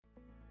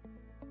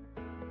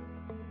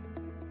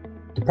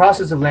The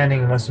process of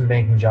landing investment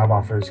banking job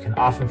offers can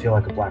often feel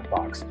like a black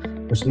box,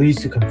 which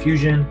leads to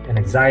confusion and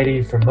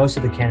anxiety for most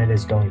of the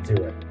candidates going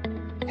through it.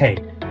 Hey,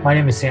 my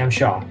name is Sam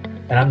Shaw,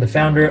 and I'm the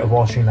founder of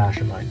Wall Street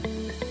Mastermind.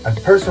 I've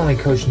personally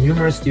coached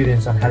numerous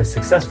students on how to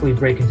successfully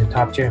break into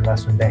top-tier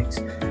investment banks,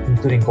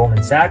 including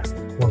Goldman Sachs,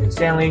 Morgan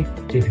Stanley,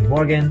 JP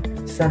Morgan,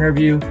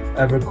 Centerview,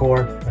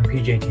 Evercore, and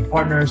PJT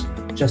Partners,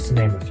 just to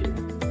name a few.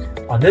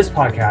 On this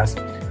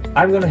podcast,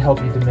 I'm going to help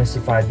you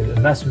demystify the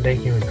investment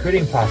banking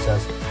recruiting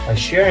process by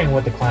sharing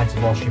what the clients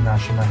of Wall Street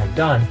Mastermind have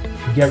done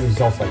to get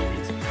results like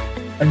these.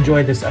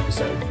 Enjoy this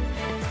episode.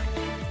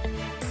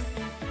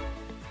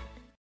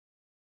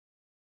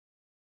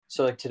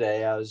 So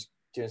today I was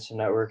doing some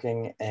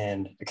networking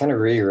and I kind of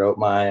rewrote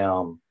my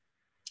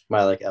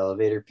my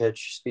elevator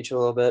pitch speech a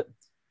little bit.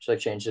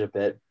 Just changed it a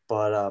bit.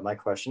 But my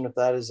question with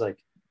that is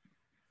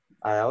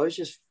I always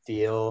just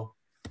feel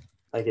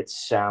like it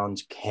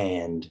sounds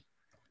canned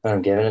when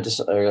I'm giving it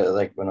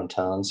to when I'm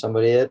telling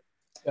somebody it.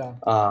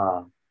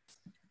 Yeah.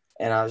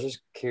 And I was just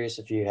curious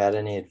if you had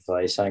any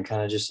advice on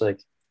kind of just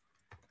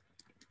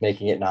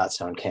making it not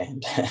sound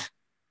canned.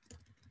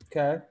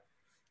 Okay.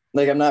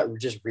 I'm not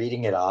just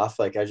reading it off.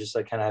 I just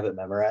kind of have it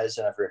memorized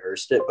and I've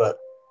rehearsed it, but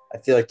I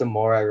feel like the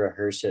more I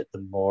rehearse it,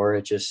 the more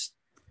it just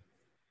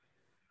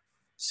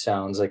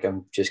sounds like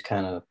I'm just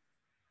kind of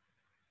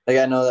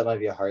I know that might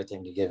be a hard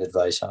thing to give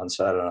advice on.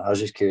 So I don't know. I was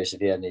just curious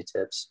if you had any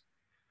tips.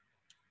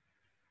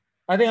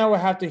 I think I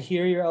would have to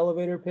hear your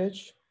elevator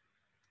pitch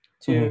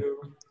to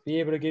be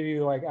able to give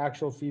you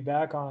actual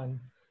feedback on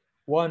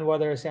one,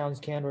 whether it sounds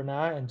canned or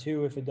not, and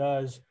two, if it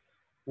does,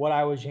 what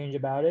I would change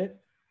about it.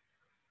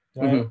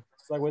 Right?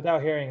 It's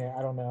without hearing it,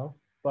 I don't know.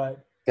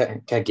 But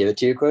can I give it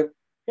to you quick?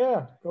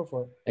 Yeah, go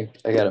for it.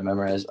 I got it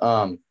memorized.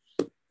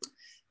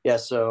 Yeah,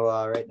 so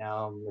right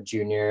now I'm a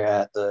junior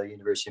at the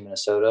University of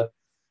Minnesota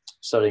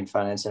studying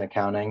finance and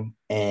accounting,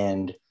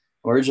 and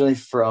I'm originally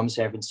from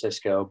San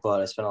Francisco,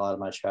 but I spent a lot of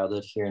my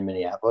childhood here in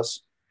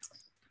Minneapolis.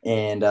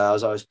 And I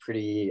was always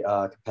pretty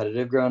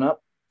competitive growing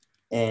up.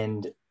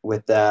 And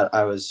with that,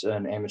 I was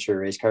an amateur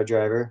race car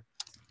driver.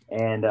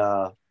 And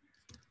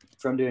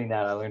from doing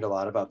that, I learned a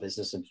lot about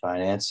business and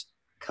finance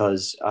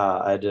because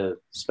I had to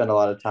spend a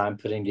lot of time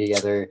putting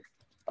together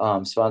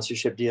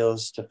sponsorship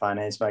deals to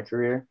finance my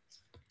career.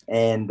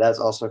 And that's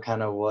also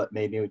kind of what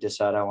made me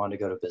decide I wanted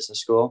to go to business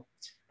school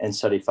and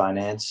study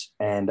finance.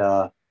 And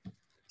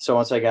so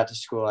once I got to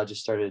school, I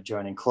just started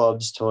joining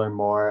clubs to learn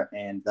more.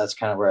 And that's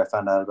kind of where I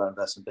found out about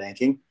investment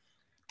banking.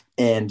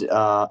 And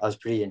I was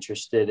pretty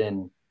interested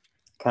in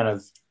kind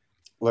of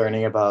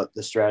learning about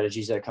the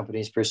strategies that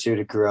companies pursue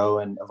to grow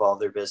and evolve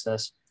their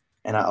business.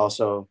 And I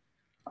also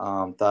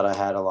thought I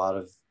had a lot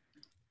of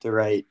the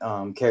right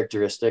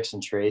characteristics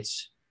and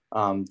traits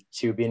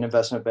to be an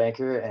investment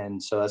banker.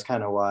 And so that's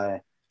kind of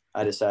why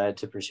I decided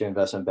to pursue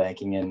investment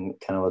banking and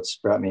kind of what's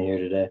brought me here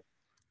today.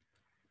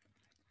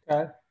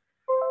 Okay.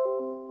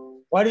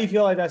 Why do you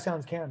feel like that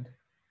sounds canned?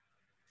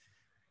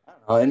 I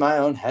don't know. In my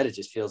own head, it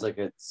just feels like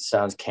it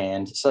sounds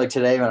canned. So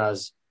today when I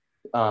was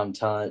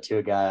telling it to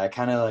a guy, I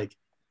kind of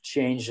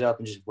changed it up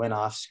and just went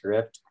off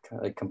script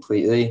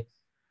completely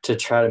to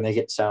try to make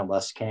it sound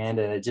less canned.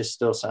 And it just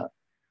still sounds,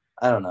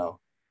 I don't know.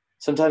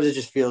 Sometimes it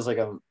just feels like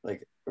I'm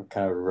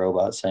kind of a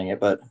robot saying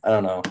it, but I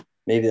don't know.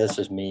 Maybe that's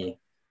just me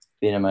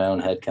being in my own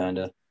head, kind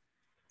of.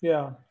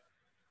 Yeah.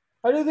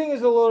 I do think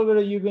it's a little bit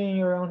of you being in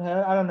your own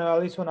head. I don't know.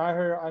 At least when I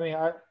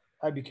heard,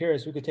 I'd be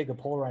curious. We could take a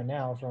poll right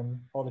now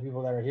from all the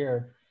people that are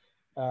here.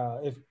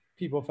 If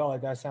people felt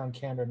like that sound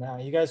canned or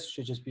not. You guys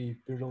should just be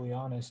brutally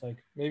honest.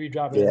 Maybe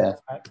drop it in the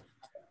chat.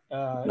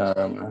 No,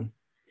 man.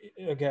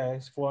 Okay.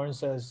 Florence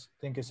says,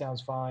 think it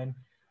sounds fine.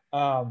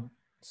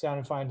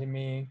 Sounded fine to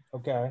me.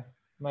 Okay. In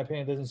my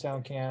opinion, it doesn't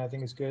sound canned. I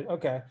think it's good.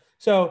 Okay.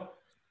 So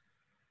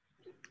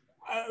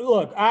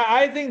look,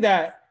 I think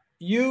that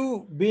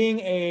you being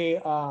a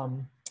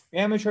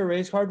amateur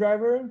race car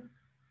driver,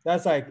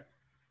 that's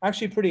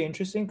actually pretty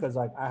interesting because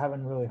I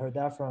haven't really heard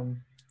that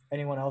from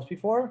anyone else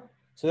before.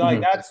 So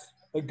that's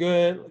a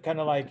good kind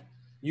of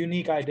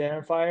unique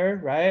identifier,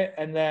 right?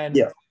 And then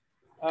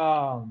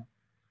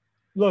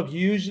look,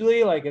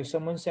 usually if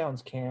someone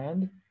sounds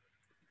canned,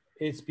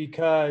 it's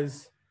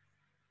because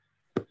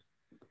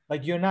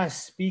you're not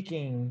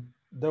speaking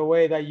the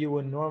way that you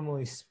would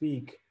normally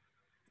speak.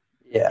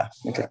 Yeah.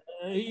 Okay.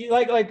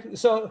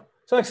 So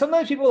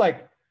sometimes people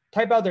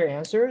type out their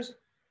answers,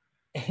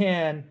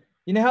 and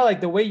you know how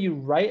the way you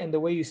write and the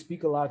way you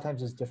speak a lot of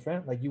times is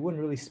different. You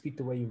wouldn't really speak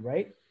the way you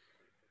write.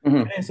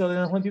 And so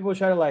then when people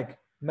try to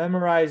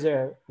memorize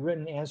their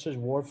written answers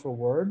word for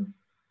word,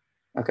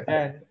 okay,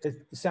 and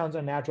it sounds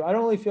unnatural. I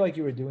don't really feel like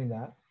you were doing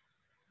that.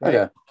 Right?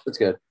 Okay, that's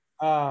good.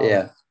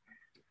 Yeah,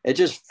 it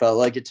just felt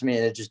like it to me.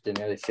 It just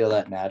didn't really feel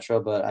that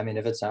natural. But I mean,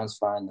 if it sounds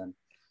fine, then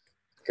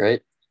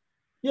great.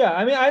 Yeah,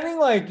 I mean, I think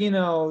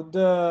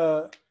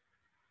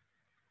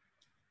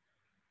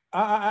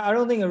I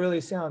don't think it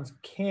really sounds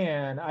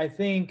canned. I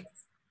think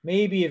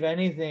maybe if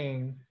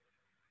anything,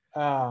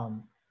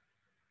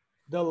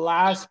 the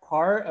last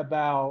part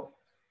about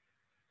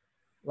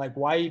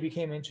why you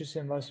became interested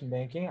in investment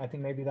banking, I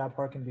think maybe that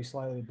part can be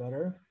slightly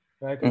better.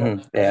 right?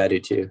 Yeah, I do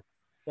too.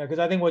 Yeah, because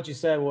I think what you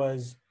said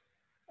was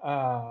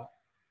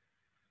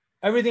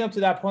everything up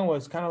to that point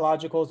was kind of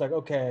logical. It's like,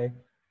 okay,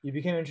 you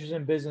became interested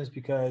in business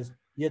because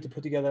you had to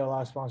put together a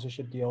lot of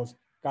sponsorship deals.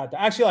 Got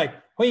that. Actually, like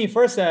when you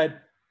first said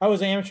I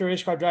was an amateur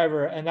race car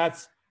driver and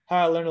that's how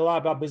I learned a lot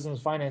about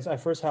business finance, I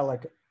first had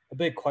like a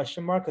big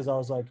question mark because I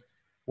was like,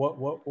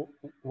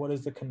 what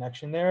is the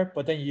connection there?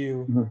 But then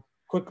you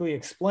quickly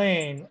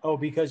explain, oh,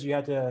 because you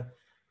had to,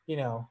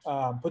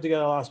 put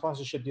together a lot of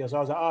sponsorship deals. So I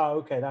was like, oh,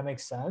 okay, that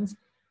makes sense.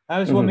 That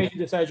was what made you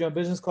decide to join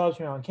business clubs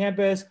when you're on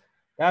campus.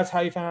 That's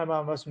how you found out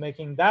about investment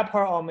banking. That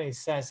part all made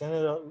sense. And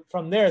then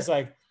from there, it's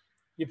like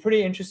you're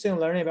pretty interested in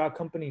learning about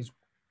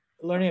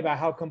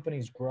how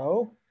companies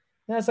grow.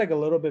 And that's like a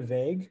little bit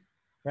vague,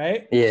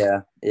 right?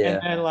 Yeah. And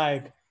then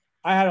like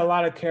I had a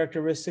lot of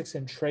characteristics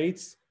and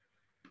traits.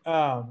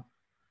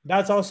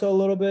 That's also a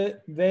little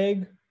bit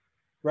vague,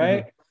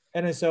 right?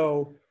 And then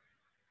so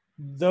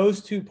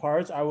those two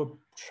parts, I would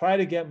try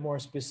to get more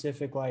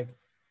specific, like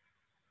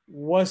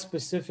what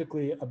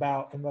specifically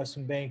about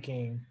investment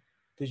banking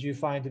did you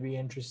find to be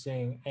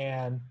interesting?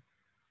 And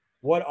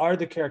what are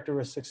the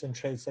characteristics and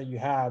traits that you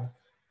have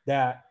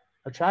that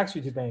attracts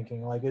you to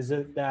banking? Like, is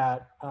it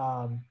that,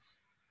 I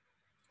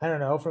don't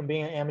know, from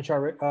being an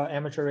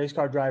amateur race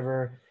car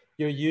driver,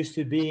 you're used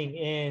to being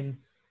in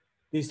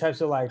these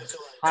types of like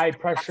high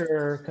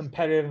pressure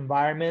competitive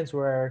environments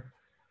where,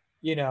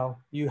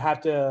 you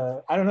have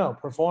to, I don't know,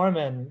 perform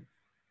and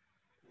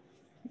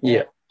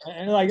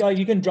like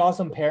you can draw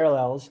some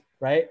parallels,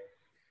 right,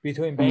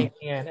 between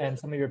banking and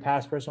some of your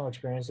past personal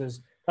experiences.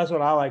 That's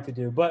what I like to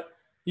do, but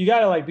you got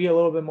to like be a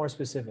little bit more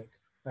specific,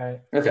 right?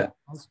 Okay.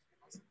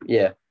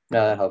 Yeah.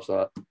 No, that helps a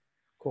lot.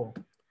 Cool.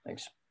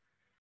 Thanks.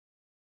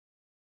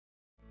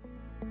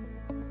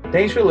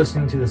 Thanks for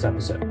listening to this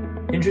episode.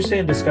 Interested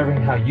in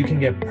discovering how you can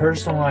get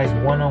personalized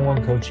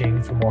one-on-one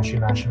coaching from Wall Street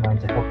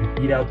Mastermind to help you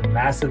beat out the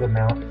massive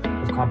amount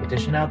of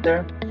competition out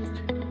there?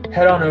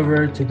 Head on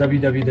over to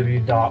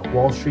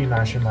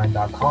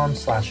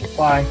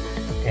www.wallstreetmastermind.com/apply,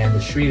 and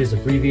the street is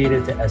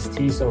abbreviated to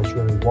ST, so it's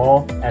really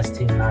wall,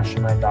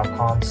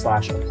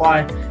 stmastermind.com/apply,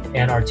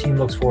 and our team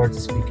looks forward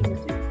to speaking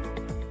with you.